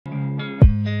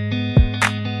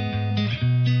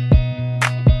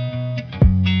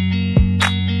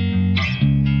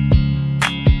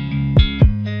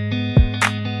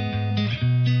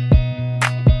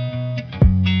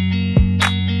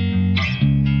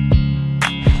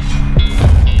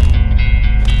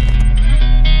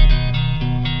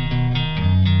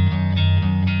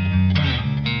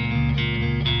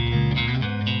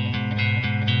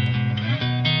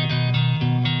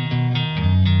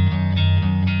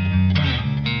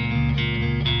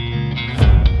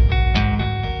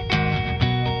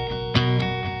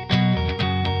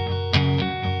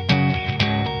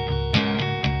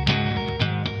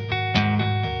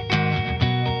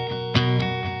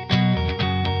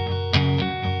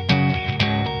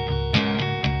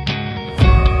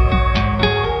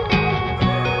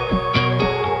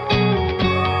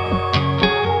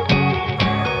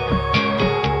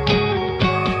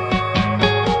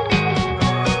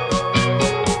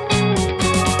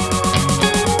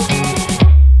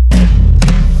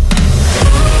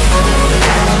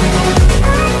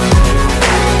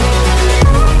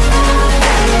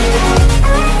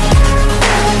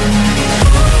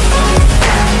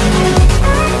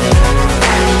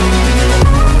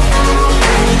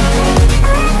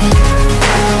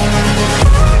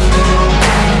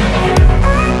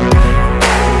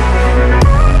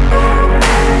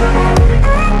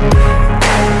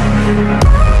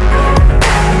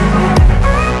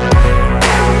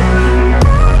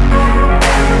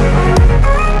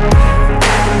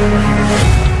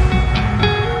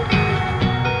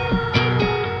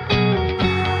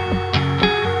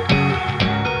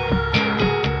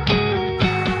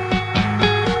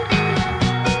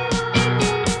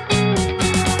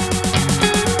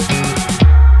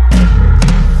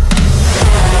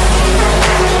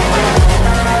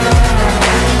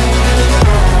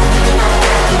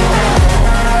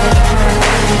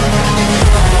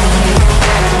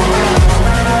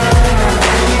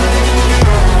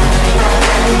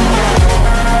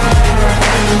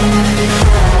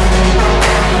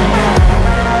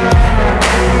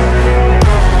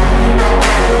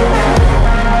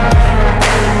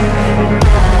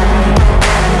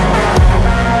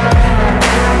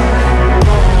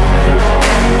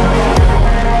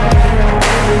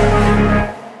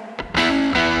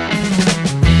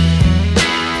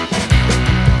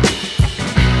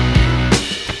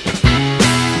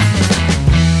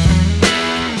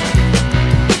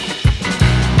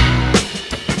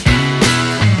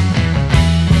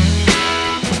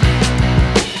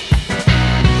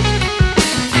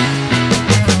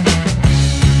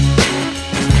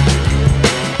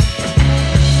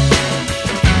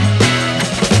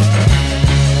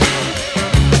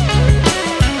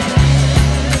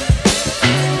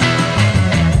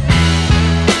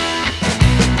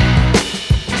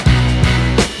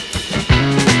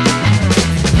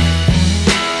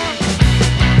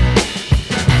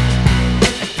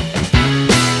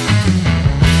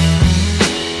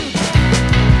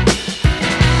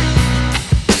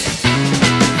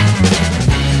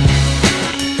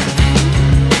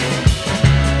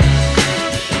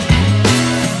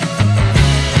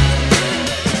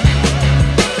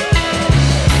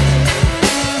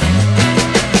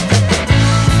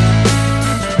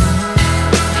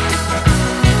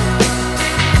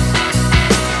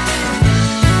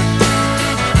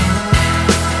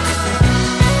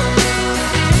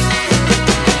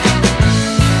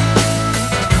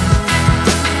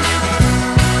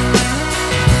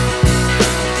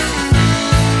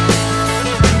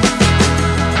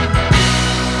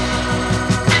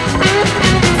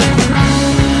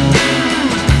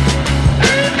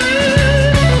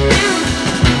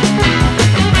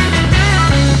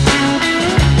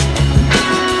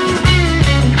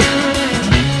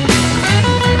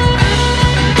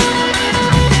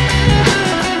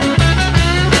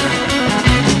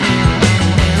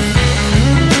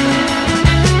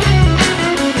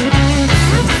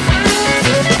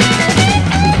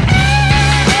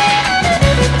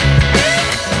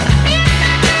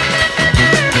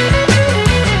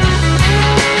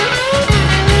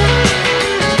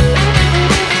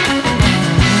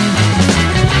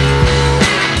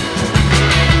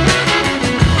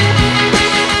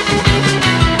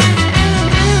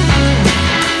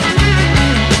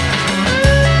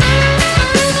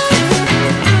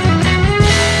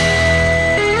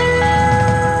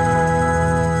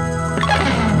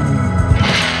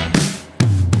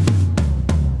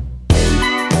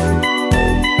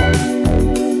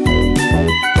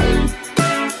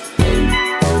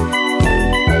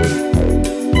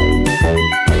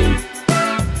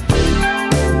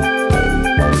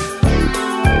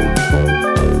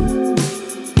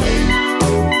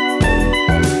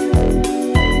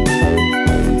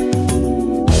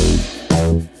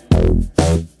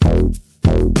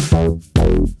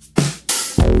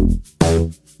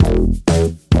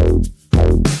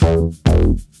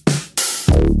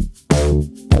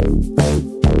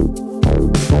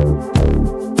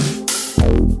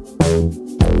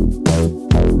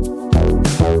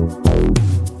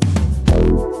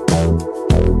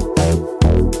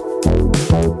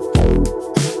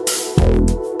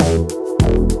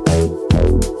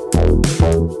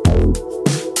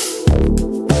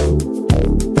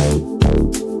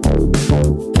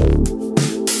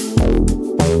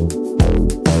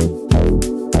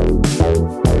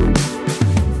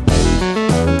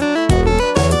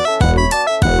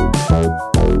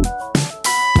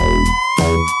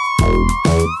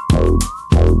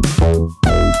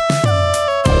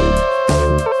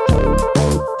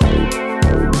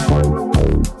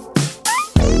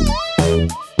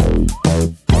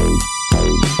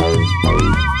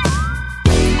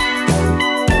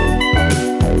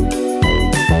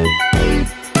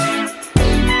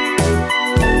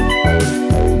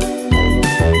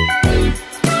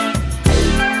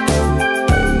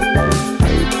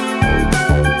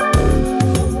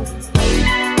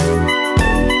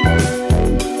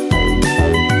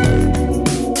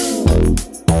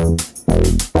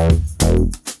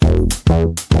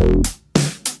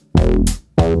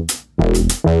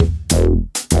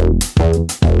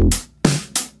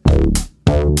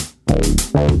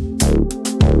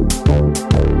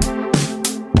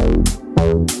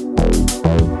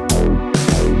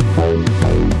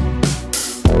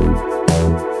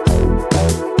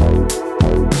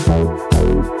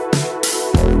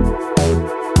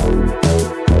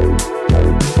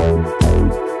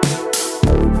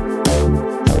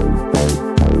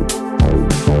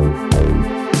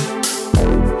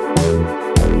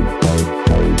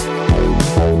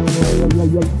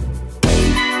you.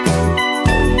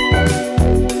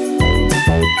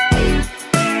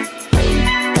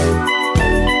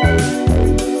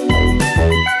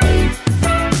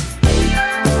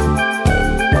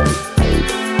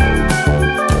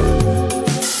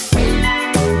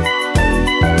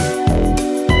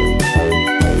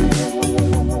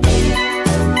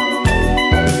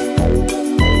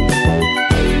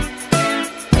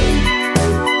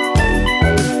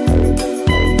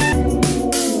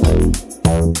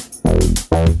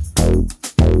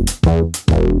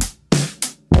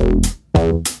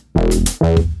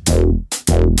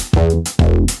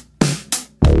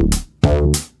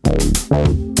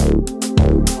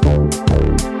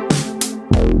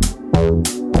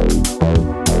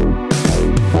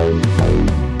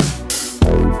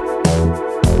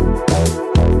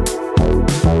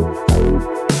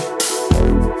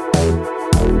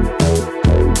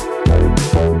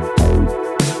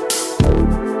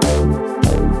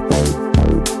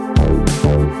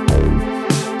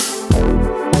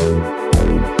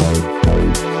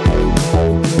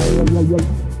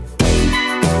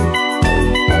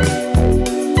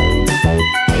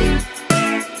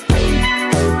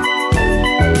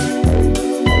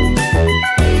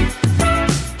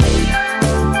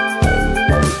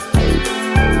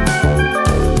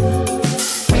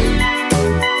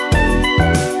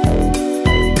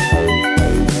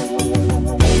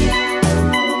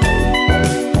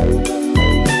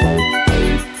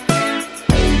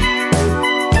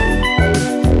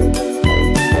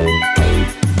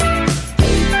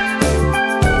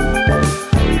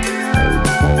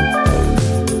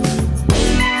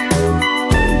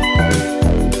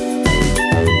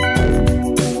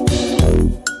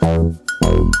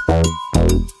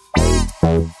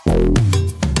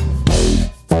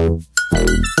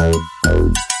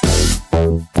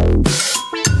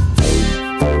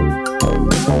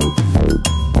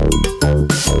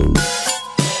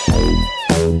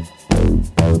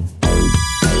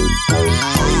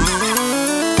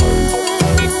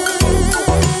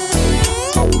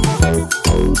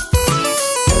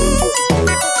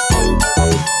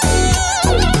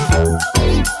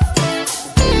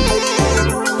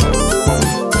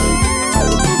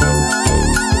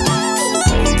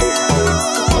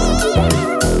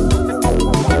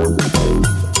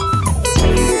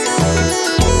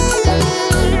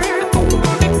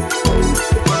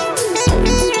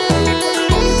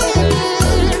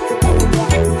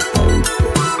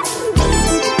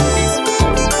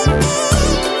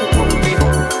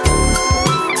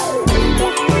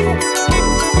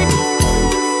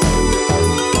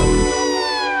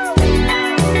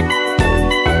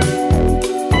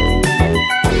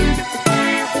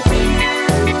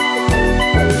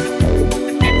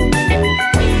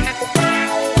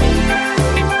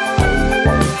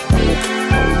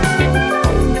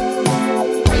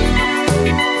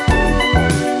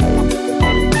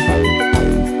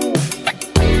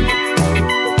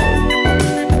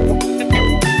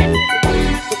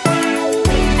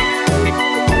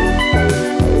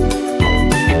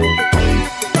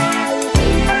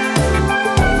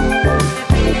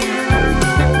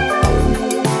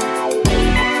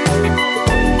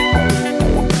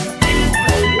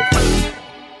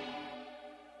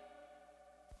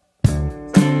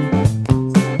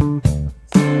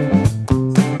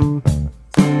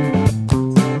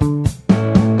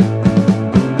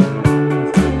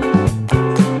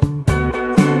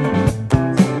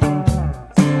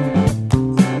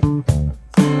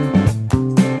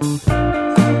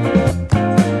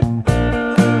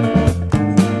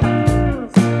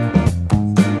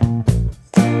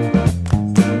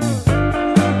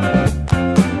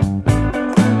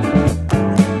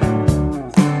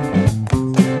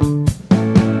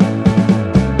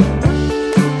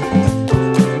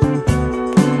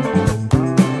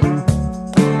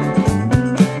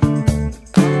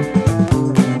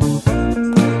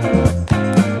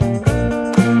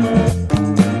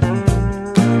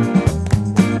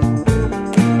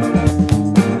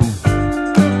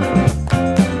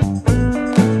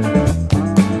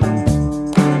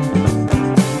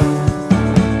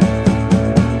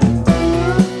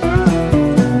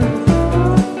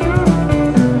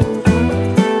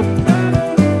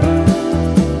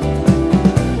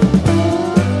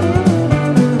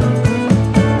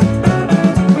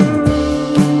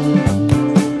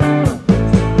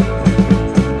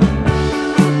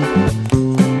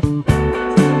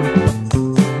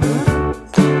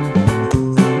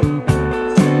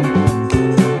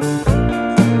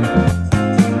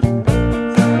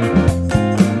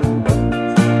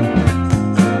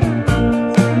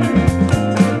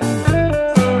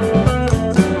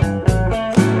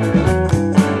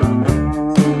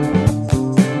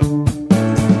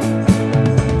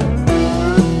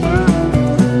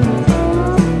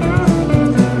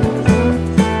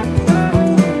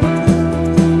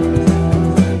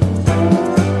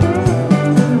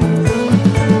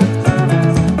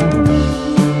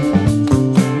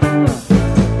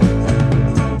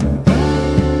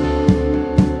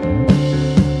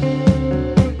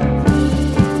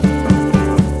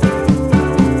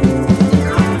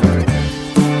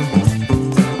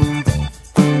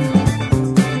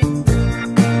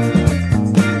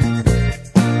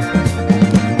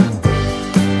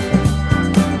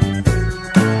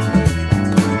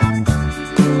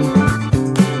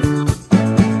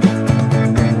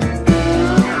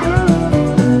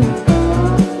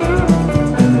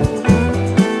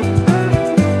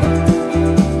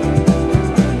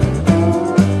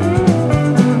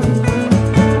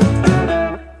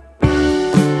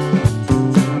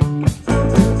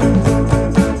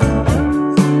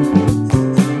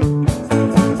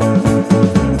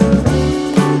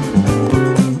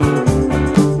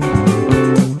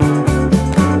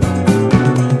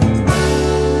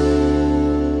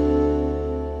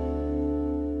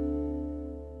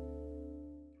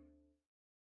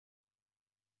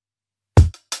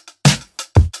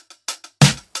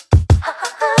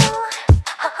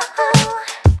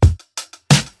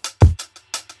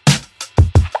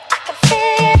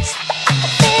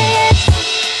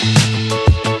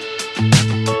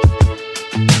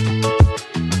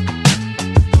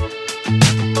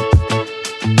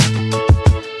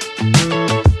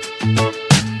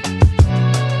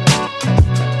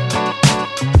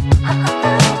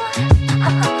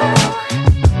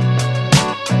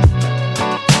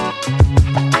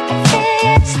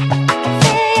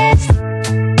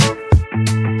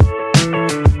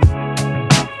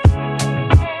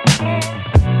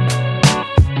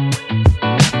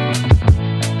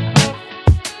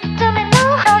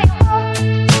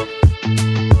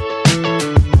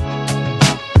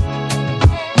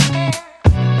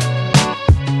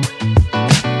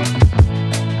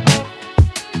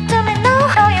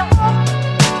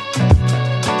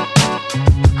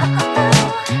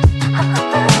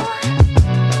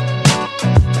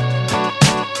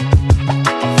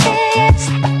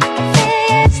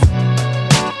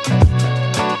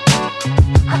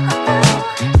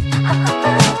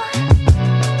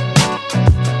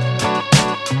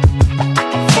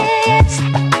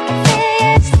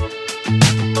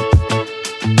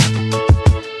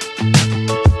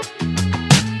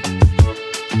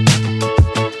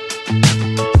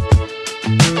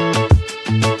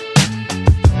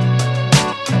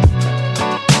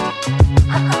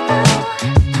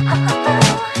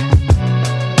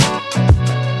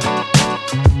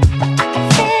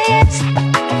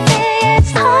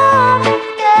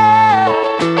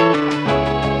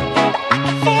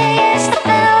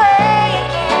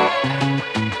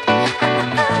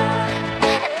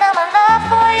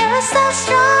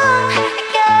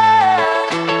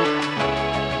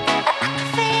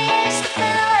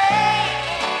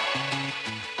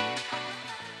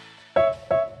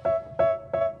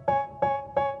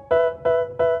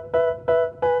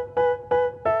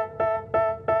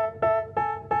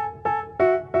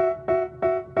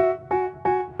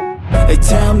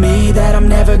 me that I'm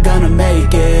never gonna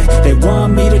make it. They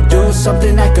want me to do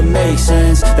something that could make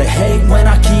sense. They hate when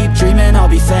I keep dreaming I'll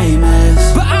be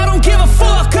famous, but I don't give a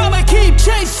fuck, I'ma keep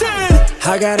chasing.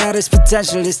 I got all this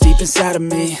potential that's deep inside of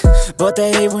me, but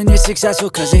they hate when you're successful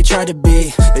cause they try to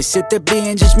be. They sit there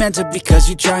being judgmental because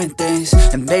you're trying things,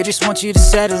 and they just want you to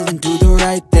settle and do the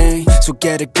right thing. So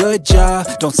get a good job,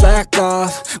 don't slack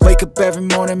off. Wake up every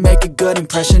morning, make a good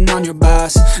impression on your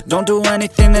boss. Don't do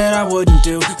anything that I wouldn't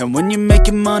do, and when you're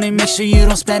making money, make sure you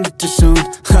don't spend it too soon.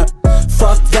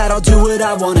 Fuck that, I'll do what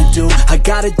I wanna do. I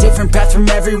got a different path from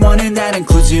everyone, and that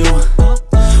includes you.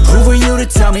 Who are you to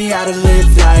tell me how to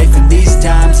live life? In these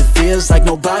times it feels like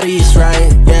nobody is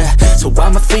right, yeah. So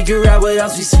I'ma figure out what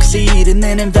else we succeed, and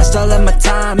then invest all of my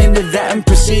time into that and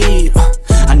proceed.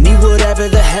 I need whatever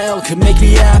the hell could make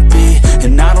me happy,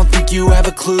 and I don't think you have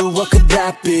a clue what could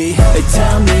that be. They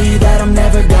tell me that I'm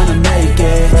never gonna make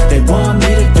it. They want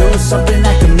me to do something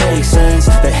that could make sense.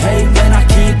 They hate when I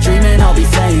keep dreaming I'll be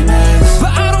famous,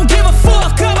 but I don't give a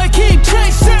fuck, I'ma keep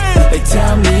chasing. They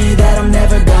tell me that I'm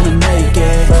never gonna make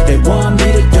it. They want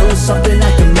me to do something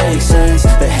that can make sense.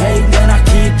 They hate when I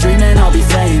keep dreaming I'll be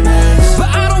famous, but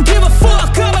I don't give a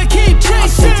fuck, I'ma keep chasing. I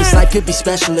think this life could be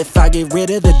special if I get rid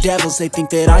of the devils. They think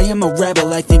that I am a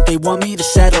rebel, I think they want me to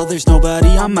settle. There's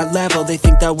nobody on my level, they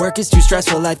think that work is too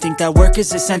stressful. I think that work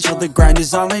is essential, the grind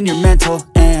is all in your mental.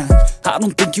 And I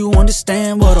don't think you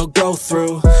understand what I'll go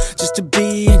through just to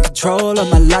be in control of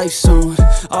my life soon.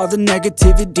 All the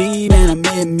negativity, man, I'm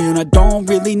immune. I don't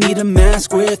really need a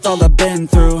mask with all I've been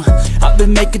through. I've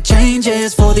been making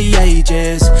changes for the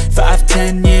ages.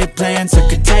 5-10 year plans are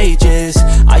contagious.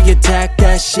 I attack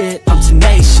that shit, I'm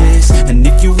tenacious. And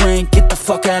if you ain't, get the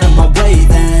fuck out of my way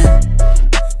then.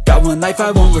 Got one life,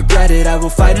 I won't regret it. I will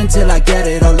fight until I get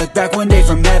it. I'll look back one day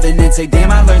from heaven and say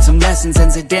damn, I learned some lessons.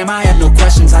 And say damn, I have no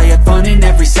questions. I had fun in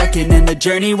every second, and the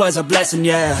journey was a blessing,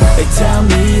 yeah. They tell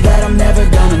me that I'm never